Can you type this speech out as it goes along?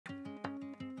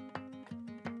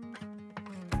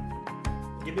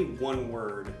Give me one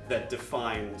word that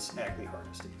defines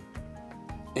Acme-Hardesty.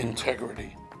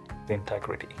 Integrity.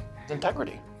 Integrity.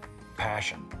 Integrity.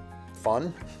 Passion.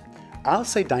 Fun. I'll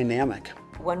say dynamic.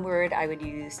 One word I would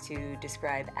use to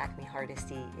describe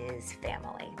Acme-Hardesty is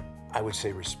family. I would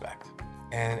say respect.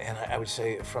 And I would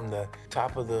say from the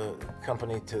top of the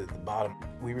company to the bottom,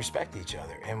 we respect each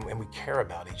other and we care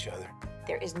about each other.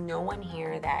 There is no one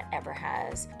here that ever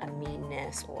has a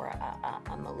meanness or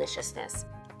a maliciousness.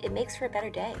 It makes for a better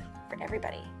day for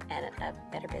everybody and a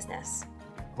better business.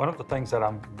 One of the things that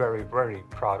I'm very, very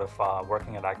proud of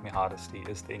working at Acme-Hardesty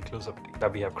is the inclusivity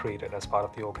that we have created as part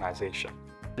of the organization.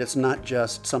 It's not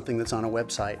just something that's on a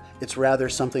website. It's rather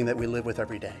something that we live with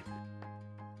every day.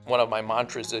 One of my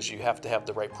mantras is you have to have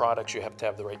the right products, you have to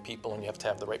have the right people, and you have to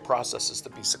have the right processes to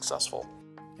be successful.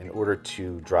 In order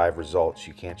to drive results,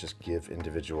 you can't just give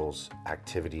individuals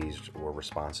activities or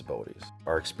responsibilities.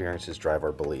 Our experiences drive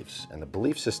our beliefs, and the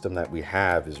belief system that we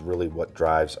have is really what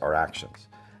drives our actions,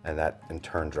 and that in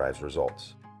turn drives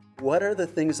results. What are the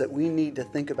things that we need to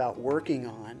think about working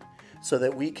on so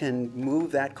that we can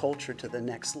move that culture to the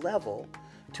next level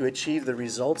to achieve the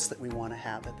results that we want to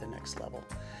have at the next level?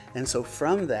 And so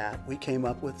from that, we came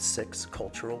up with 6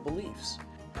 cultural beliefs.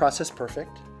 Process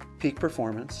perfect, peak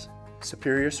performance,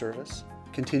 superior service,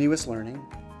 continuous learning,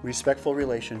 respectful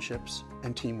relationships,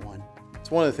 and team one.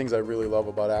 It's one of the things I really love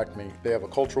about Acme. They have a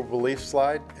cultural belief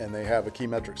slide and they have a key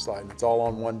metric slide. It's all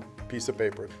on one piece of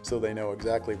paper, so they know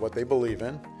exactly what they believe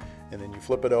in, and then you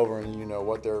flip it over and you know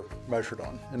what they're measured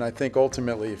on. And I think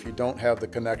ultimately, if you don't have the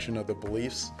connection of the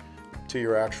beliefs to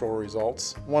your actual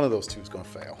results, one of those two is going to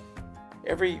fail.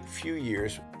 Every few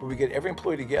years, we get every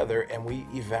employee together and we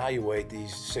evaluate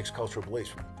these 6 cultural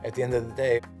beliefs. At the end of the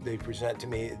day, they present to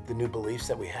me the new beliefs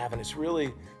that we have, and it's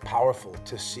really powerful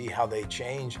to see how they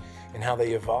change and how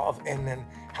they evolve, and then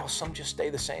how some just stay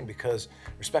the same, because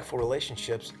respectful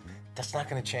relationships, that's not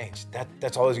going to change.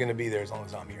 That's always going to be there as long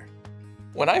as I'm here.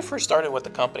 When I first started with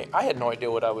the company, I had no idea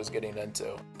what I was getting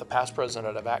into. The past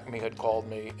president of Acme had called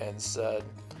me and said,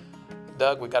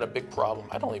 "Doug, we got a big problem."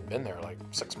 I'd only been there like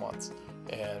 6 months.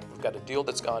 And we've got a deal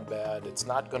that's gone bad. It's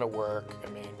not going to work. I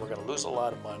mean, we're going to lose a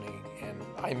lot of money. And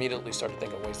I immediately started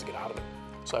thinking of ways to get out of it.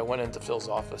 So I went into Phil's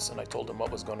office and I told him what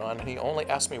was going on. And he only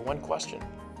asked me one question,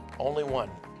 only one.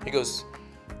 He goes,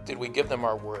 "Did we give them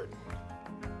our word?"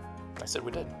 I said,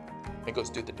 "We did." He goes,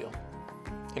 "Do the deal."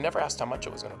 He never asked how much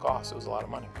it was going to cost. It was a lot of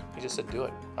money. He just said, "Do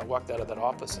it." I walked out of that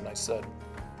office and I said,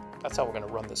 "That's how we're going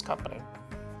to run this company."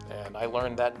 And I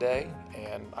learned that day,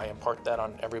 and I impart that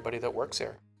on everybody that works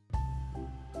here.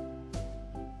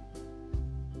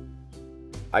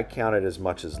 I count it as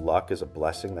much as luck as a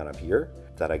blessing that I'm here,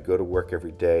 that I go to work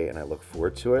every day and I look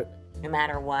forward to it. No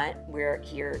matter what, we're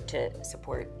here to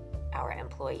support our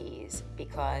employees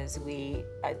because we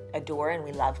adore and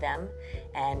we love them,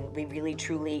 and we really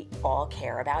truly all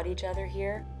care about each other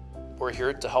here. We're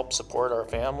here to help support our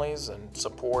families and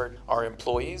support our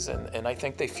employees, and I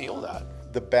think they feel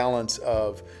that. The balance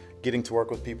of getting to work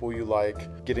with people you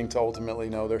like, getting to ultimately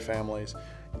know their families,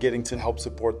 getting to help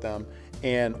support them,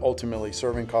 and ultimately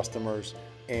serving customers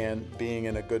and being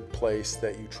in a good place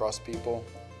that you trust people.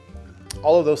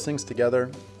 All of those things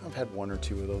together, I've had 1 or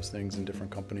 2 of those things in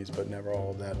different companies, but never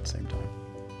all of that at the same time.